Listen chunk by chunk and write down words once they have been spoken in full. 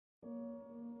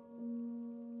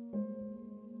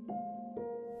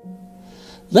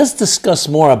Let's discuss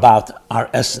more about our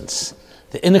essence,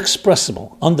 the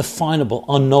inexpressible, undefinable,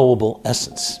 unknowable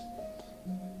essence,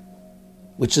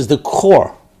 which is the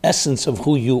core essence of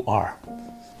who you are.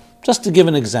 Just to give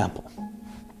an example,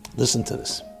 listen to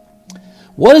this.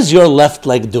 What is your left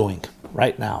leg doing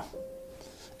right now?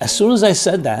 As soon as I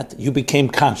said that, you became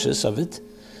conscious of it.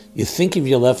 You think of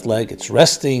your left leg, it's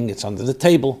resting, it's under the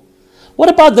table. What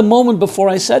about the moment before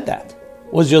I said that?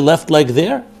 Was your left leg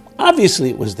there? Obviously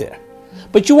it was there.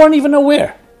 But you weren't even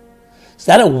aware. Is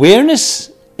that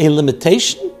awareness a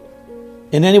limitation?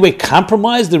 In any way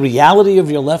compromise the reality of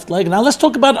your left leg? Now let's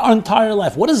talk about our entire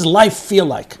life. What does life feel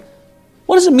like?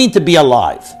 What does it mean to be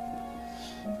alive?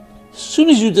 As soon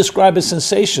as you describe a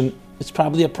sensation, it's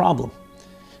probably a problem.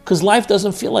 Because life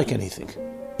doesn't feel like anything.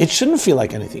 It shouldn't feel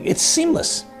like anything. It's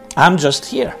seamless. I'm just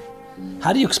here.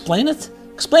 How do you explain it?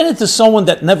 Explain it to someone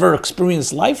that never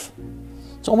experienced life?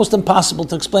 It's almost impossible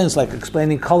to explain. It's like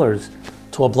explaining colors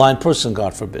to a blind person,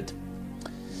 God forbid.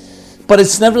 But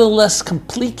it's nevertheless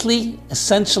completely,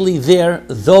 essentially there,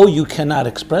 though you cannot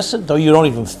express it, though you don't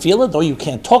even feel it, though you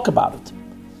can't talk about it.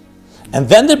 And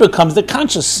then there becomes the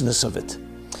consciousness of it.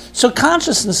 So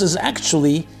consciousness is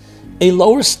actually a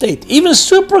lower state. Even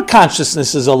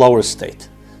superconsciousness is a lower state.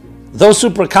 Though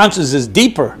superconscious is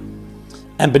deeper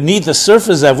and beneath the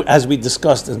surface, as we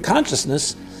discussed in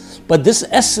consciousness, but this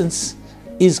essence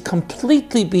is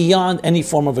completely beyond any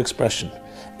form of expression.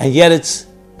 And yet it's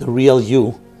the real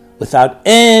you without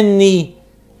any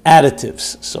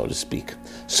additives, so to speak.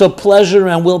 So pleasure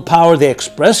and willpower, they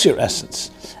express your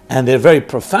essence, and they're very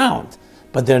profound,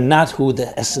 but they're not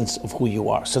the essence of who you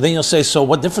are. So then you'll say, so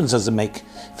what difference does it make?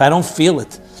 If I don't feel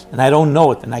it, and I don't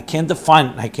know it, and I can't define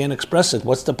it, and I can't express it,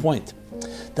 what's the point?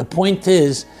 The point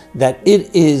is that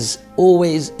it is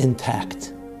always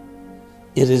intact.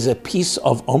 It is a piece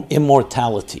of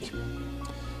immortality.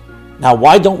 Now,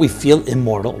 why don't we feel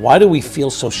immortal? Why do we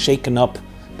feel so shaken up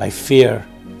by fear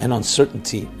and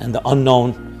uncertainty and the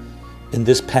unknown in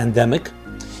this pandemic?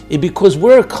 It's because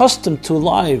we're accustomed to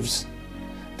lives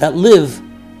that live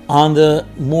on the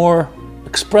more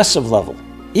expressive level,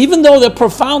 even though they're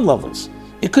profound levels.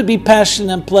 It could be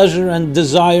passion and pleasure and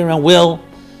desire and will.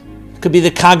 It could be the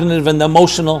cognitive and the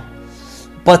emotional.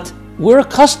 But we're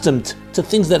accustomed to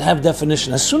things that have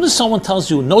definition. As soon as someone tells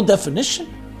you no definition,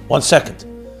 1 second,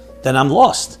 then I'm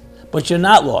lost. But you're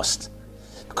not lost.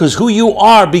 Because who you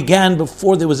are began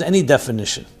before there was any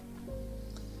definition.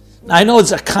 Now, I know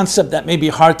it's a concept that may be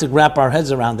hard to wrap our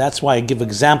heads around. That's why I give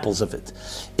examples of it.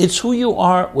 It's who you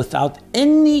are without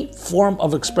any form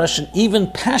of expression.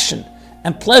 Even passion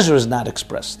and pleasure is not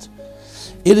expressed.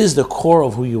 It is the core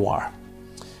of who you are.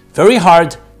 Very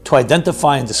hard to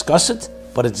identify and discuss it,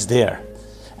 but it's there.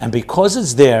 And because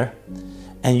it's there,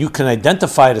 and you can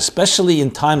identify it, especially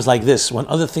in times like this, when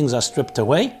other things are stripped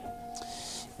away,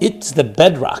 it's the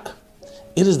bedrock.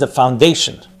 It is the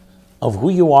foundation of who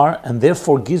you are, and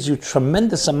therefore gives you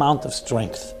tremendous amount of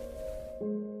strength.